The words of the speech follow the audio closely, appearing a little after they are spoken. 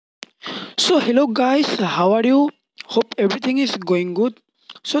So hello guys, how are you? Hope everything is going good.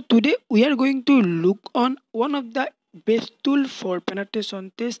 So today we are going to look on one of the best tool for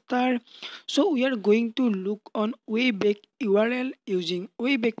penetration tester. So we are going to look on Wayback URL using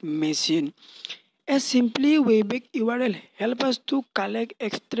Wayback Machine. As simply Wayback URL help us to collect,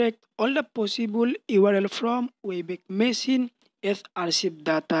 extract all the possible URL from Wayback Machine as archive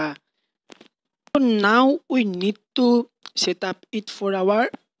data. So now we need to set up it for our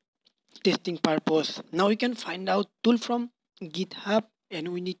testing purpose. Now we can find out tool from GitHub and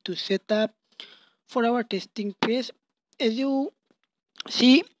we need to set up for our testing page. As you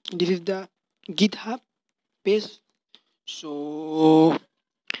see, this is the GitHub page. So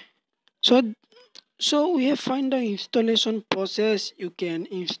so so we have find the installation process. You can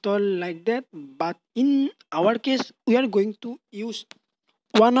install like that, but in our case we are going to use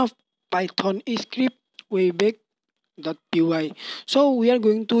one of Python script wayback.py. So we are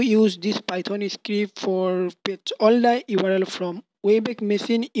going to use this Python script for fetch all the URL from Wayback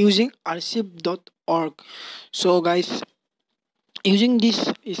Machine using archive.org. So guys, using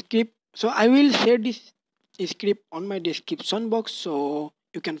this script, so I will share this script on my description box, so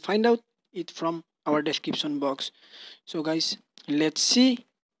you can find out it from our description box. So guys, let's see.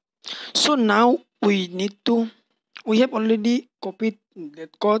 So now we have already copied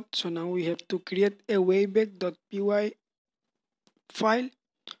that code, so now we have to create a wayback.py file.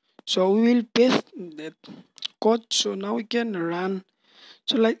 So we will paste that code, so now we can run.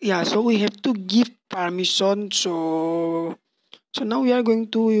 So so we have to give permission. So now we are going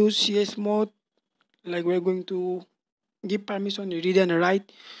to use CS mode, like we're going to give permission read and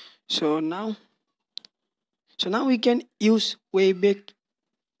write. So now we can use wayback.py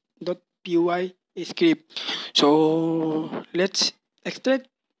script. So let's extract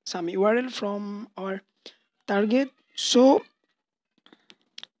some URL from our target. So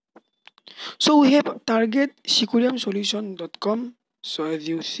we have target securiumsolution.com. So as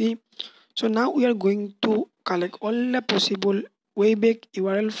you see, so now we are going to collect all the possible wayback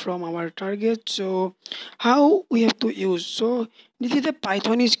URL from our target. So how we have to use? So this is a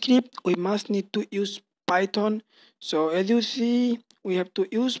Python script. We must need to use Python. So as you see, we have to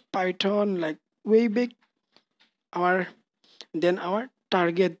use Python like wayback our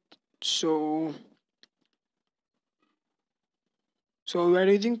target. So we are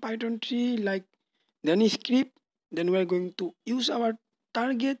using Python 3 like then script, then we are going to use our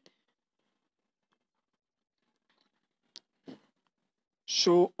target.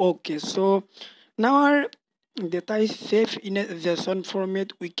 So okay, so now our data is safe in a JSON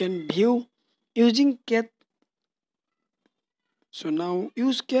format. We can view using cat. So now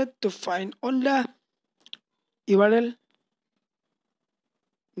use cat to find all the URL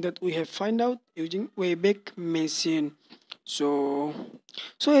that we have find out using Wayback Machine. So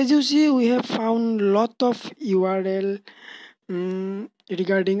as you see, we have found lot of URL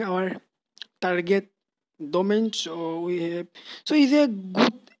regarding our target domain. So it's a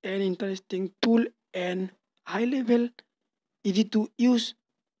good and interesting tool and high level, easy to use.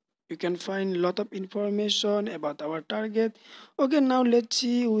 You can find a lot of information about our target. Okay, now let's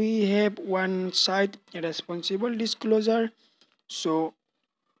see, we have one site, a responsible disclosure. So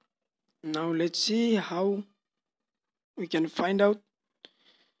now let's see how we can find out.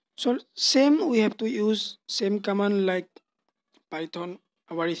 So same, we have to use same command like Python,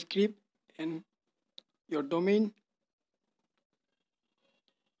 our script and your domain.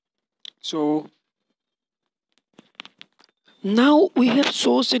 So now we have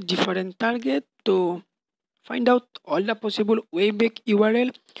chose a different target to find out all the possible wayback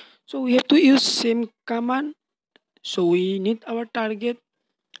URL. So we have to use same command. So we need our target.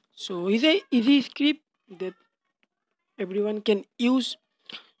 So it's a easy script that everyone can use.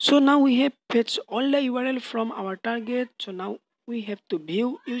 So now we have fetched all the URL from our target. So now we have to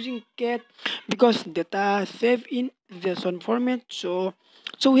view using cat because data saved in JSON format. So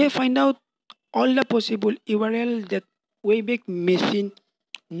we have find out all the possible URL that Wayback Machine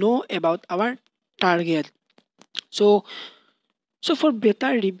know about our target. So for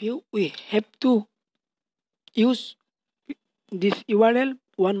better review, we have to use this URL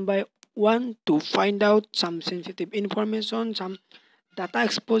one by one to find out some sensitive information, some data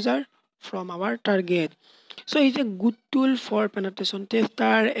exposure from our target. So it's a good tool for penetration tester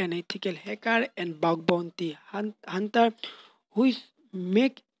and ethical hacker and bug bounty hunter who is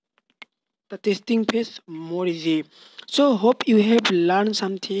make the testing phase more easy. So hope you have learned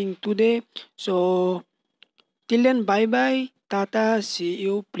something today. So till then, bye bye, tata, see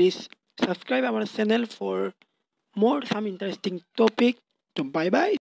you. Please subscribe our channel for more some interesting topic. So bye bye.